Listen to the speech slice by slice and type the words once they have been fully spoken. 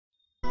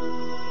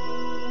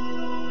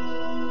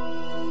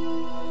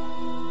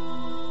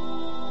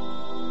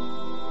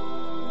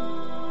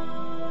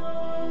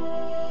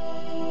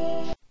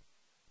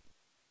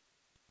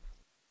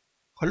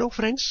Hello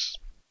friends,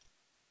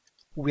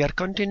 we are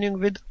continuing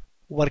with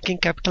working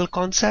capital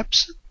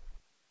concepts.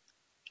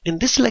 In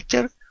this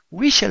lecture,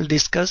 we shall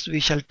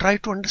try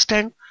to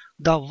understand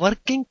the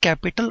working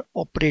capital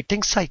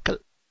operating cycle.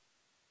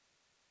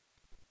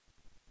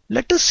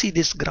 Let us see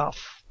this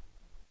graph.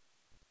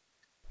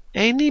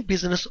 Any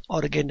business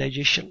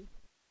organization,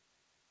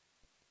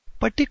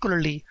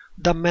 particularly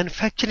the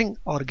manufacturing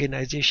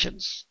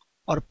organizations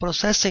or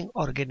processing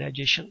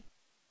organization,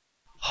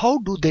 how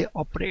do they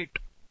operate?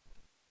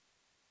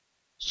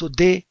 So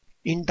they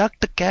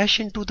induct cash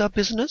into the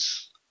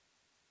business,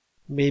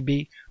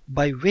 maybe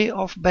by way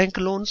of bank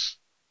loans,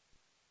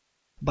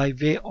 by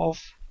way of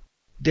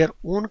their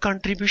own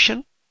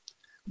contribution.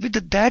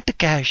 With that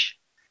cash,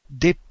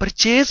 they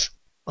purchase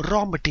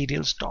raw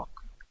material stock.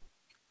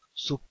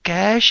 So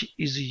cash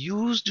is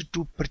used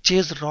to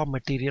purchase raw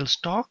material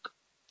stock.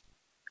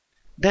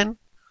 Then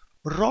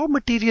raw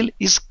material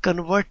is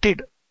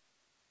converted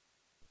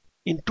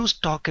into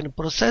stock in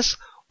process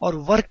or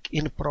work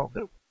in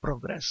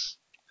progress.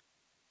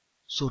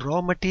 So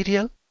raw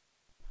material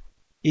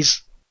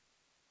is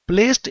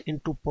placed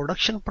into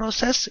production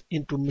process,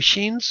 into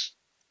machines,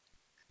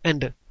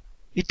 and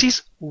it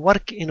is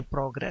work in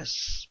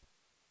progress.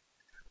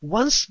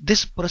 Once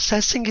this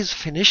processing is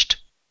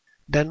finished,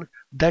 then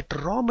that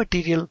raw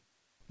material,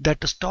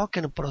 that stock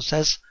in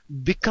process,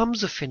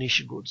 becomes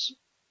finished goods.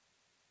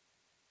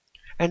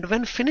 And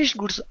when finished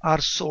goods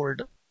are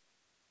sold,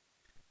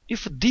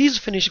 if these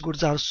finished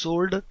goods are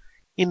sold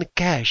in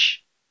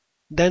cash,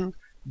 then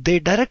they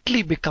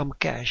directly become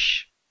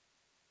cash.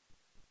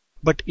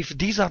 But if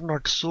these are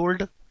not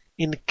sold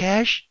in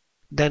cash,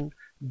 then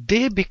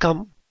they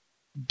become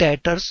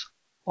debtors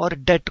or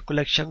debt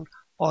collection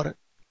or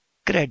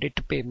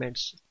credit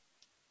payments.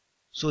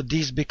 So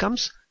these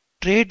becomes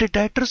trade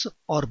debtors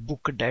or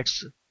book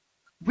debts,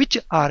 which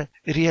are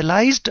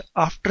realized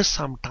after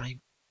some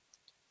time.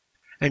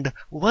 And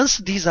once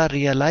these are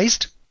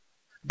realized,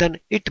 then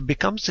it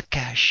becomes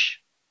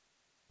cash.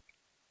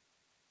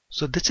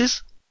 So this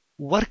is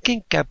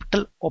working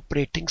capital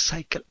operating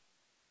cycle.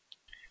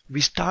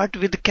 We start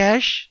with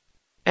cash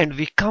and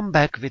we come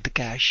back with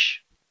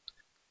cash.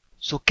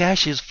 So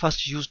cash is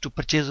first used to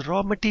purchase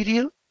raw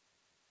material.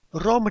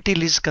 Raw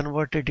material is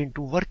converted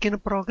into work in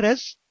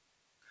progress.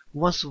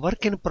 Once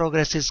work in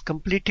progress is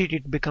completed,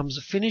 it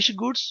becomes finished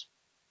goods.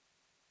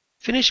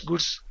 Finished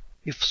goods,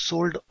 if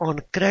sold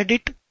on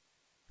credit,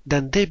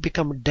 then they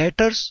become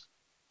debtors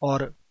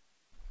or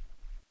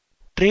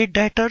trade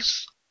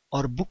debtors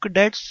or book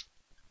debts.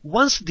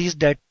 Once these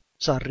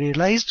debts are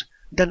realized,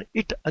 then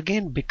it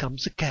again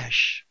becomes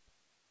cash.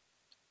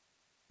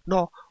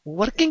 Now,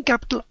 working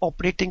capital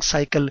operating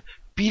cycle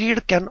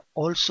period can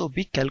also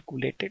be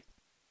calculated.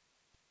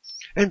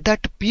 And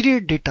that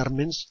period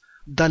determines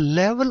the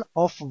level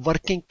of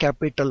working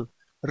capital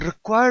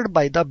required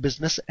by the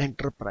business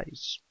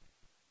enterprise.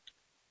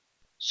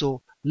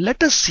 So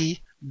let us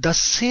see the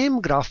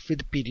same graph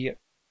with period.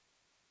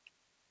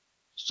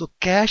 So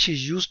cash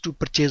is used to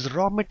purchase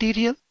raw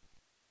material.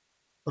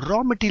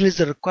 Raw material is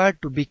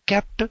required to be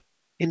kept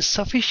in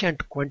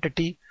sufficient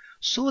quantity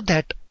so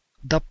that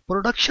the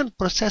production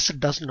process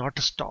does not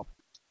stop.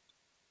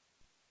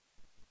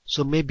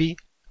 So maybe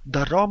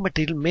the raw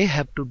material may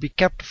have to be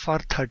kept for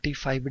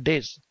 35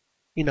 days.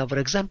 In our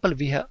example,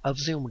 we have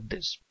assumed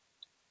this.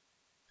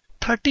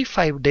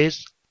 35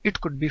 days, it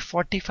could be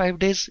 45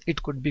 days,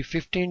 it could be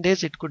 15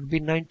 days, it could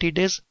be 90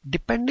 days,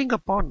 depending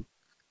upon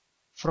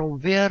from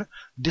where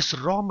this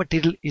raw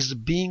material is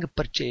being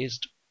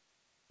purchased.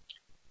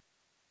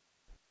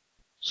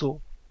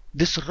 So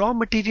this raw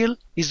material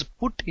is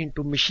put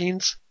into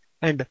machines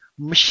and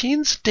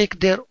machines take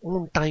their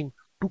own time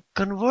to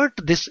convert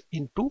this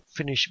into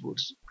finished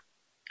goods.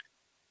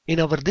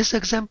 In this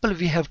example,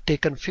 we have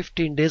taken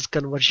 15 days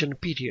conversion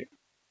period.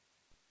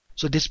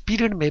 So this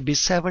period may be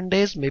 7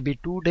 days, maybe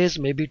 2 days,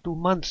 maybe 2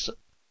 months.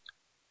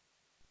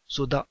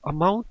 So the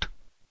amount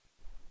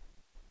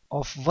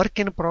of work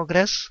in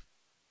progress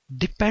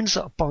depends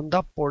upon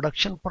the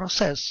production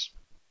process.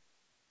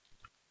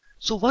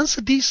 So once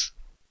these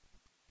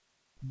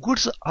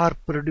goods are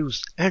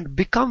produced and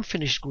become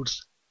finished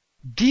goods,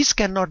 these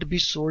cannot be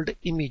sold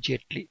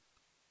immediately.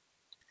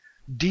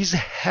 These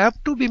have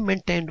to be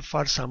maintained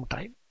for some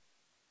time.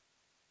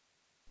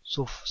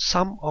 So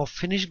some of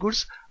finished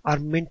goods are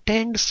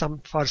maintained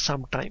for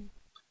some time.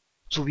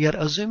 So we are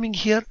assuming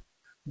here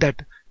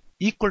that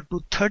equal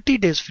to 30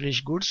 days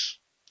finished goods,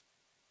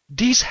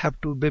 these have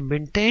to be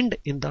maintained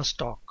in the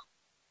stock.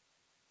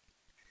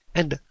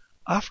 And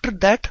after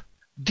that,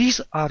 these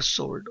are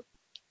sold.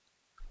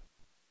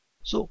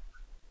 So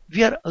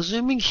we are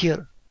assuming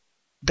here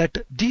that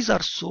these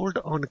are sold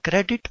on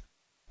credit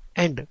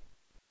and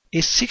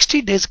a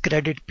 60 days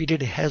credit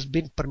period has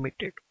been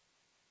permitted.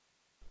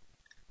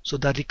 So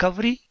the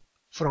recovery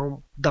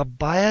from the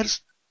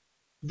buyers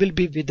will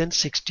be within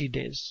 60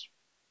 days.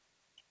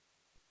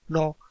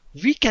 Now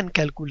we can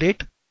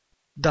calculate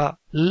the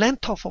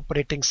length of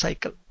operating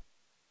cycle.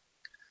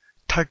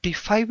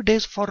 35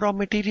 days for raw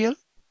material,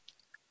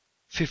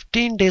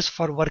 15 days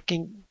for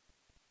working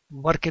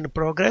work in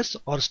progress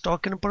or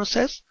stock in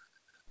process,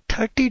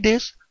 30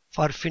 days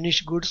for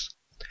finished goods,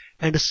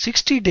 and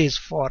 60 days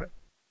for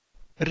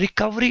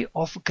recovery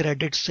of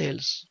credit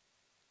sales.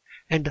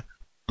 And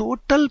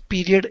total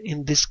period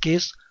in this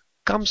case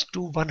comes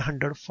to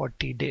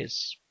 140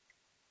 days.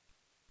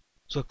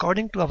 So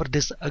according to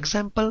this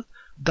example,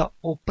 the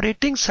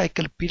operating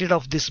cycle period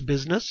of this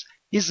business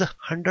is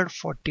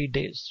 140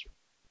 days.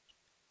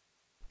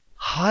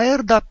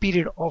 Higher the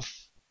period of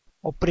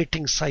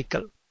operating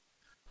cycle,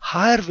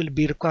 higher will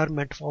be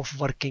requirement of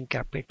working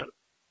capital,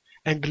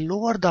 and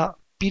lower the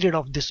period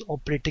of this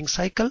operating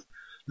cycle,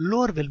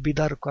 lower will be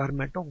the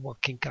requirement of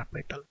working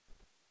capital.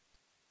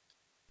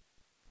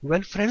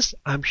 Well friends,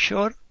 I'm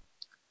sure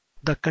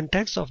the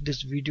contents of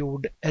this video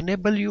would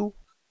enable you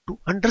to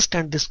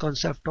understand this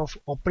concept of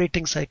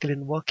operating cycle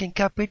in working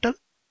capital.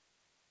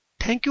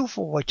 Thank you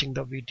for watching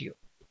the video.